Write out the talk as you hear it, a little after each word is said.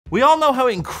We all know how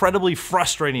incredibly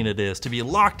frustrating it is to be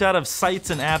locked out of sites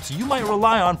and apps you might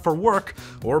rely on for work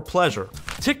or pleasure.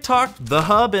 TikTok, The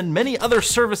Hub, and many other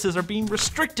services are being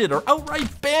restricted or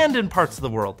outright banned in parts of the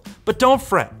world. But don't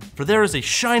fret, for there is a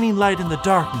shining light in the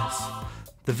darkness,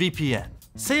 the VPN.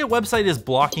 Say a website is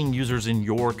blocking users in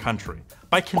your country.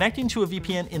 By connecting to a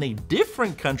VPN in a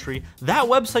different country, that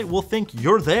website will think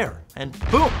you're there, and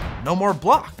boom, no more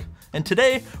block. And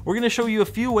today, we're gonna show you a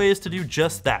few ways to do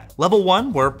just that. Level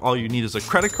 1, where all you need is a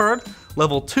credit card.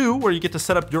 Level 2, where you get to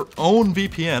set up your own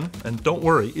VPN, and don't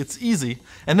worry, it's easy.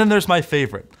 And then there's my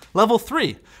favorite, Level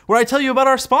 3, where I tell you about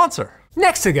our sponsor.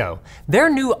 Nexigo. Their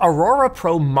new Aurora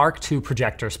Pro Mark II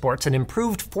projector sports an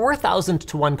improved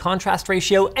 4,000:1 contrast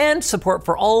ratio and support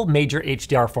for all major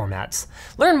HDR formats.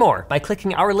 Learn more by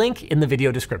clicking our link in the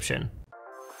video description.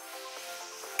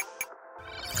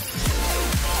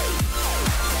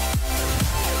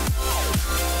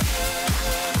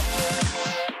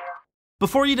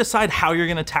 Before you decide how you're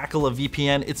gonna tackle a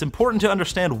VPN, it's important to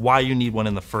understand why you need one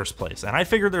in the first place, and I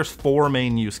figure there's 4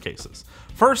 main use cases.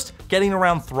 First, getting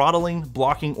around throttling,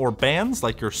 blocking, or bans,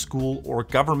 like your school or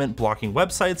government blocking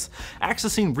websites,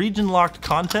 accessing region-locked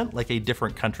content, like a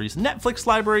different country's Netflix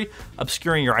library,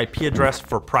 obscuring your IP address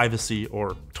for privacy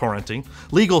or torrenting,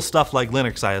 legal stuff like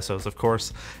Linux ISOs, of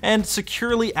course, and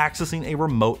securely accessing a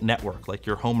remote network, like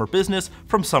your home or business,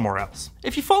 from somewhere else.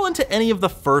 If you fall into any of the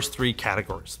first 3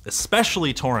 categories,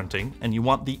 especially torrenting, and you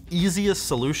want the easiest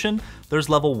solution, there's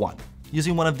level 1.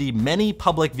 Using one of the many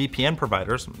public VPN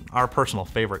providers. Our personal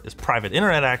favorite is private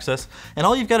internet access, and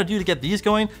all you've got to do to get these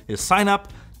going is sign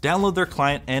up, download their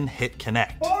client, and hit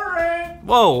connect. Boring.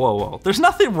 Whoa. There's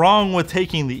nothing wrong with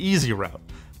taking the easy route,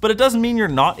 but it doesn't mean you're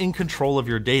not in control of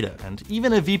your data, and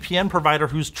even a VPN provider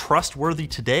who's trustworthy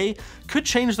today could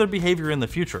change their behavior in the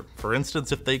future. For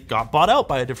instance, if they got bought out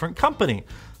by a different company.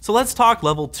 So let's talk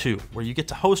level 2, where you get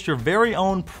to host your very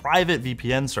own private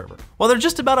VPN server. While there are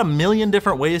just about a million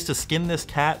different ways to skin this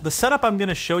cat, the setup I'm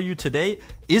gonna show you today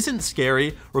isn't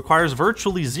scary, requires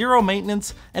virtually 0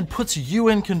 maintenance, and puts you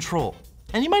in control.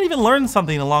 And you might even learn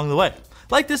something along the way,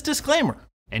 like this disclaimer.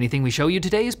 Anything we show you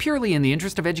today is purely in the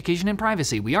interest of education and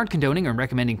privacy. We aren't condoning or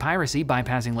recommending piracy,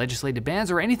 bypassing legislative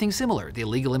bans, or anything similar. The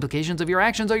legal implications of your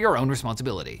actions are your own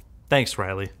responsibility. Thanks,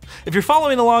 Riley. If you're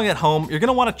following along at home, you're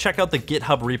gonna wanna check out the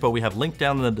GitHub repo we have linked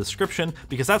down in the description,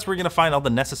 because that's where you're gonna find all the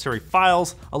necessary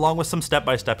files, along with some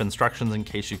step-by-step instructions in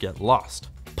case you get lost.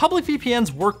 Public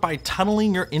VPNs work by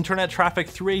tunneling your internet traffic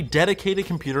through a dedicated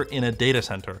computer in a data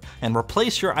center, and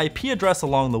replace your IP address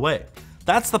along the way.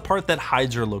 That's the part that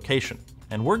hides your location.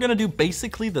 And we're gonna do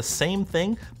basically the same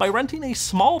thing by renting a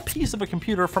small piece of a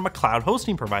computer from a cloud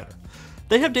hosting provider.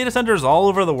 They have data centers all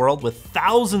over the world with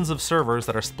thousands of servers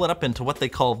that are split up into what they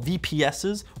call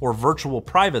VPSs, or virtual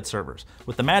private servers,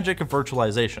 with the magic of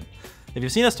virtualization. If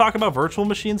you've seen us talk about virtual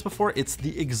machines before, it's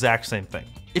the exact same thing.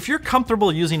 If you're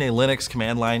comfortable using a Linux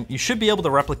command line, you should be able to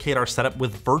replicate our setup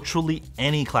with virtually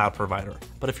any cloud provider.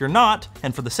 But if you're not,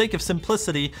 and for the sake of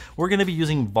simplicity, we're gonna be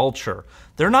using Vultr.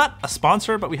 They're not a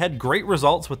sponsor, but we had great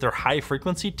results with their high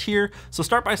frequency tier, so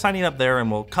start by signing up there and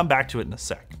we'll come back to it in a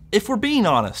sec. If we're being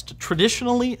honest,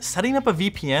 traditionally, setting up a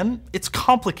VPN, it's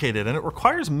complicated and it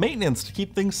requires maintenance to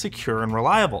keep things secure and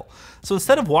reliable. So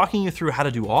instead of walking you through how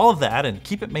to do all of that and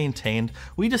keep it maintained,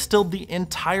 we distilled the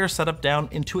entire setup down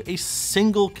into a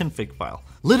single config file.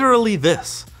 Literally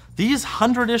this. These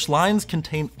 100-ish lines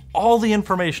contain all the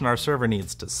information our server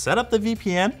needs to set up the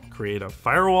VPN, create a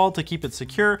firewall to keep it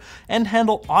secure, and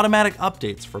handle automatic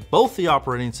updates for both the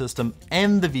operating system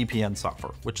and the VPN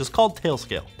software, which is called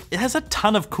Tailscale. It has a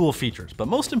ton of cool features, but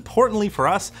most importantly for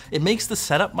us, it makes the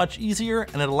setup much easier,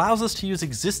 and it allows us to use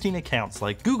existing accounts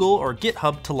like Google or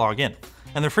GitHub to log in.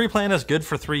 And their free plan is good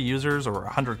for 3 users or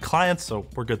 100 clients, so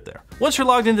we're good there. Once you're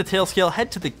logged into Tailscale, head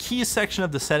to the keys section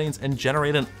of the settings and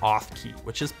generate an auth key,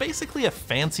 which is basically a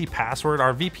fancy password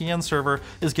our VPN server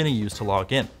is gonna use to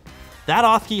log in. That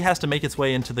auth key has to make its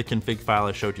way into the config file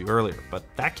I showed you earlier, but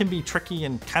that can be tricky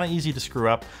and kind of easy to screw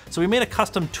up. So we made a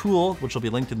custom tool, which will be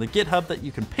linked in the GitHub, that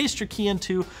you can paste your key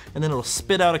into, and then it'll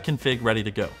spit out a config ready to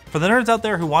go. For the nerds out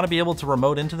there who want to be able to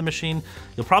remote into the machine,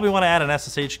 you'll probably want to add an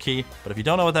SSH key, but if you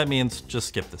don't know what that means, just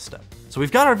skip this step. So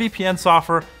we've got our VPN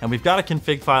software and we've got a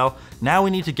config file. Now we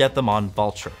need to get them on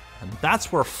Vultr. And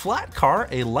that's where Flatcar,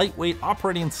 a lightweight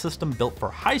operating system built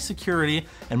for high security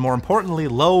and more importantly,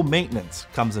 low maintenance,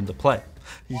 comes into play.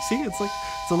 You see, it's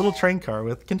a little train car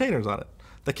with containers on it.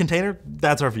 The container,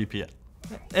 that's our VPN.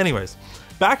 Anyways,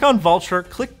 back on Vultr,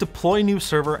 click Deploy New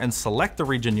Server and select the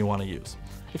region you want to use.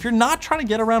 If you're not trying to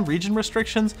get around region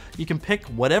restrictions, you can pick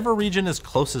whatever region is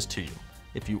closest to you.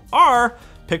 If you are,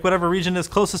 pick whatever region is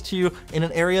closest to you in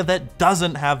an area that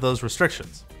doesn't have those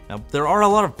restrictions. Now, there are a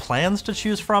lot of plans to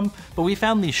choose from, but we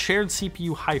found the shared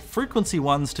CPU high-frequency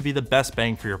ones to be the best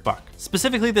bang for your buck.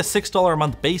 Specifically the $6 a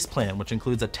month base plan, which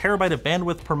includes a terabyte of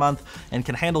bandwidth per month and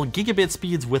can handle gigabit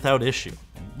speeds without issue.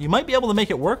 You might be able to make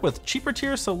it work with cheaper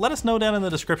tiers, so let us know down in the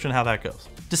description how that goes.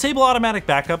 Disable automatic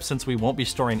backup since we won't be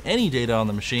storing any data on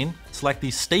the machine. Select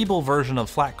the stable version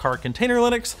of Flatcar Container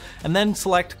Linux, and then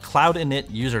select Cloud Init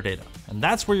user data. And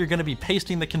that's where you're going to be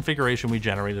pasting the configuration we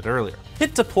generated earlier.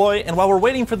 Hit deploy, and while we're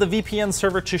waiting for the VPN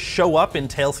server to show up in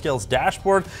Tailscale's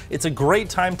dashboard, it's a great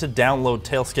time to download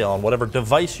Tailscale on whatever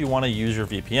device you want to use your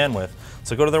VPN with.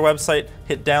 So go to their website,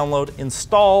 hit download,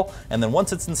 install, and then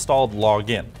once it's installed, log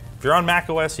in. If you're on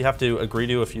macOS, you have to agree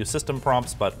to a few system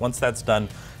prompts, but once that's done,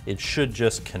 it should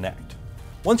just connect.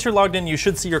 Once you're logged in, you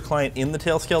should see your client in the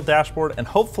Tailscale dashboard, and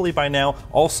hopefully by now,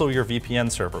 also your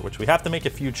VPN server, which we have to make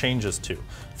a few changes to.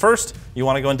 First, you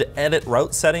want to go into Edit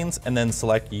Route Settings and then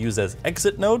select Use as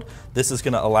Exit Node. This is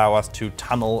going to allow us to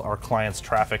tunnel our client's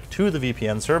traffic to the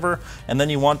VPN server, and then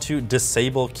you want to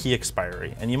disable key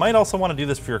expiry. And you might also want to do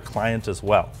this for your client as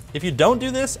well. If you don't do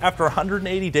this, after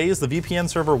 180 days, the VPN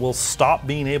server will stop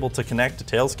being able to connect to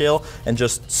Tailscale and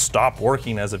just stop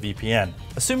working as a VPN.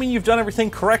 Assuming you've done everything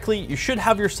correctly, you should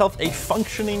have yourself a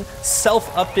functioning,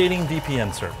 self-updating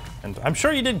VPN server. And I'm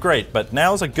sure you did great, but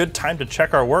now's a good time to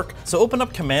check our work. So open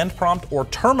up Command Prompt or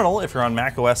Terminal if you're on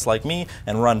macOS like me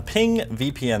and run ping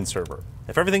VPN server.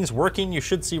 If everything's working, you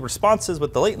should see responses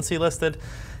with the latency listed.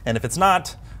 And if it's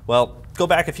not, well, go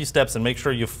back a few steps and make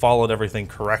sure you've followed everything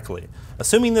correctly.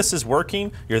 Assuming this is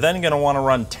working, you're then going to want to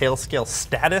run Tailscale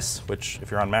status, which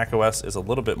if you're on macOS is a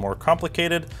little bit more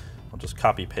complicated. I'll just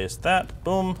copy paste that,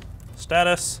 boom,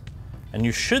 status. And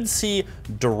you should see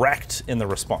direct in the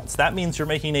response. That means you're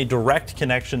making a direct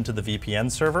connection to the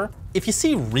VPN server. If you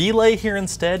see relay here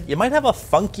instead, you might have a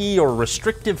funky or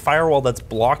restrictive firewall that's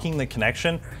blocking the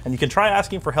connection, and you can try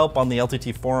asking for help on the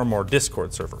LTT forum or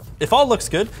Discord server. If all looks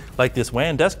good, like this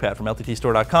WAN deskpad from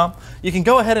lttstore.com, you can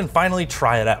go ahead and finally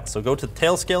try it out. So go to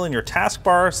Tailscale in your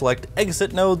taskbar, select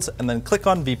Exit Nodes, and then click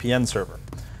on VPN server.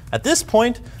 At this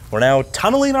point, we're now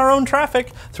tunneling our own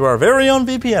traffic through our very own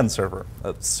VPN server,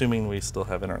 assuming we still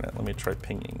have internet. Let me try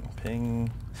pinging.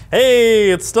 Ping.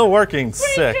 Hey, it's still working.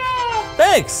 Sick.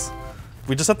 Thanks.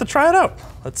 We just have to try it out.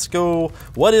 Let's go.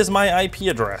 What is my IP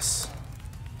address?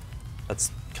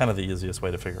 That's kind of the easiest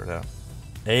way to figure it out.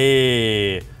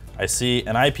 Hey, I see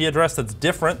an IP address that's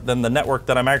different than the network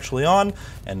that I'm actually on,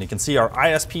 and you can see our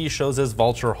ISP shows as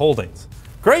Vulture Holdings.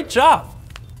 Great job.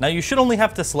 Now you should only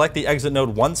have to select the exit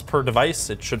node once per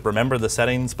device. It should remember the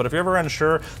settings, but if you're ever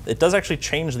unsure, it does actually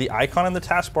change the icon in the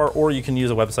taskbar, or you can use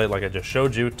a website like I just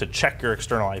showed you to check your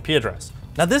external IP address.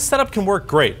 Now this setup can work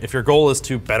great if your goal is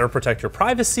to better protect your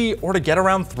privacy or to get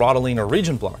around throttling or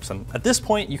region blocks, and at this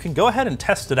point you can go ahead and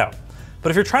test it out. But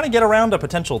if you're trying to get around a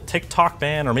potential TikTok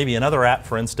ban or maybe another app,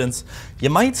 for instance, you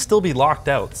might still be locked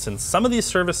out since some of these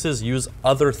services use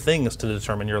other things to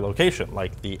determine your location,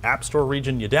 like the App Store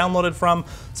region you downloaded from,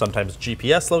 sometimes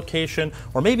GPS location,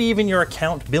 or maybe even your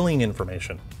account billing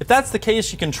information. If that's the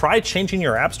case, you can try changing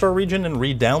your App Store region and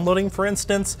re-downloading, for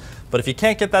instance, but if you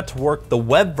can't get that to work, the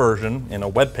web version in a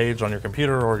web page on your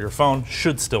computer or your phone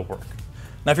should still work.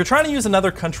 Now, if you're trying to use another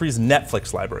country's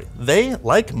Netflix library, they,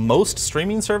 like most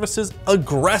streaming services,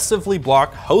 aggressively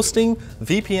block hosting,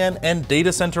 VPN, and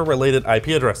data center related IP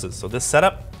addresses, so this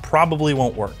setup probably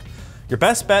won't work. Your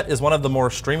best bet is one of the more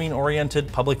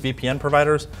streaming-oriented public VPN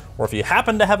providers, or if you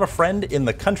happen to have a friend in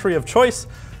the country of choice,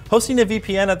 hosting a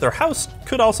VPN at their house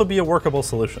could also be a workable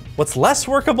solution. What's less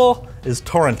workable is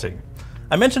torrenting.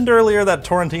 I mentioned earlier that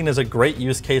torrenting is a great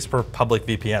use case for public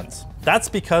VPNs. That's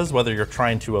because whether you're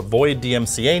trying to avoid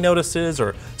DMCA notices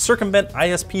or circumvent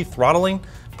ISP throttling,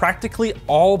 practically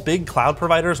all big cloud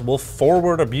providers will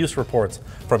forward abuse reports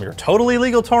from your totally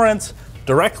legal torrents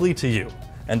directly to you.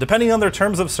 And depending on their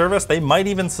terms of service, they might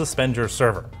even suspend your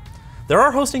server. There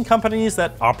are hosting companies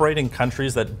that operate in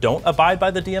countries that don't abide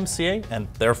by the DMCA and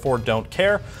therefore don't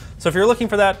care. So if you're looking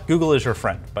for that, Google is your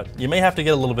friend, but you may have to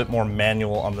get a little bit more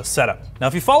manual on the setup. Now,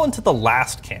 if you fall into the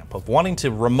last camp of wanting to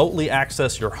remotely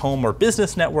access your home or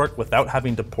business network without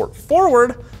having to port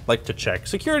forward, like to check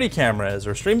security cameras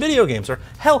or stream video games, or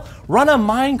hell, run a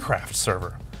Minecraft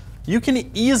server, you can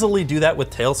easily do that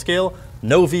with Tailscale,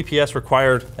 no VPS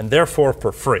required, and therefore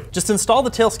for free. Just install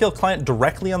the Tailscale client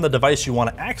directly on the device you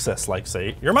want to access, like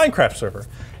say your Minecraft server,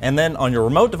 and then on your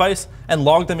remote device and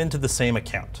log them into the same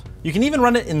account. You can even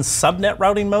run it in subnet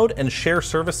routing mode and share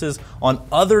services on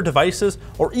other devices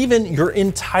or even your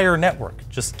entire network.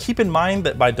 Just keep in mind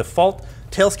that by default,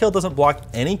 Tailscale doesn't block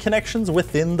any connections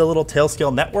within the little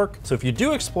Tailscale network, so if you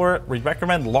do explore it, we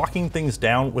recommend locking things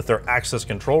down with their access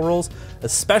control rules,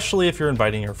 especially if you're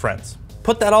inviting your friends.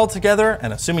 Put that all together,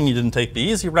 and assuming you didn't take the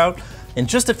easy route, in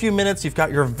just a few minutes you've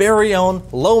got your very own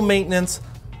low maintenance,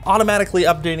 automatically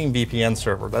updating VPN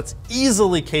server that's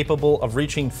easily capable of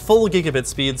reaching full gigabit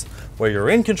speeds where you're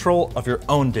in control of your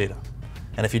own data.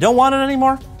 And if you don't want it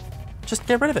anymore, just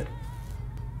get rid of it.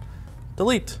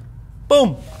 Delete.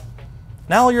 Boom.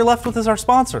 Now all you're left with is our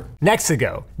sponsor.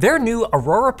 Nexigo. Their new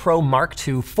Aurora Pro Mark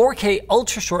II 4K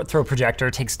ultra short throw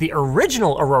projector takes the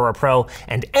original Aurora Pro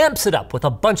and amps it up with a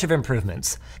bunch of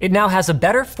improvements. It now has a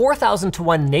better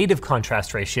 4,000:1 native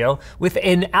contrast ratio with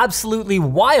an absolutely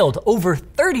wild over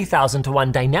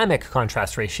 30,000:1 dynamic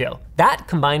contrast ratio. That,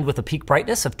 combined with a peak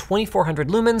brightness of 2400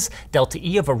 lumens, delta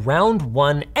E of around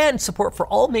 1, and support for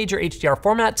all major HDR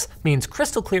formats, means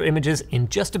crystal clear images in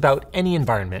just about any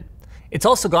environment. It's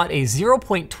also got a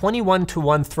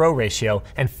 0.21:1 throw ratio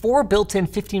and 4 built-in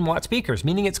 15-watt speakers,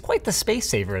 meaning it's quite the space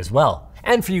saver as well.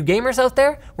 And for you gamers out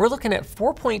there, we're looking at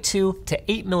 4.2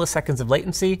 to 8 milliseconds of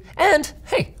latency, and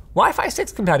hey, Wi-Fi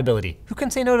 6 compatibility. Who can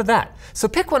say no to that? So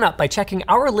pick one up by checking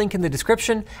our link in the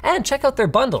description and check out their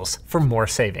bundles for more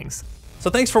savings. So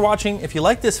thanks for watching. If you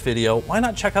like this video, why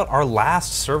not check out our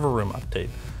last server room update?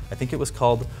 I think it was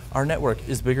called Our Network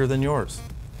is Bigger Than Yours.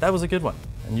 That was a good one,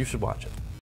 and you should watch it.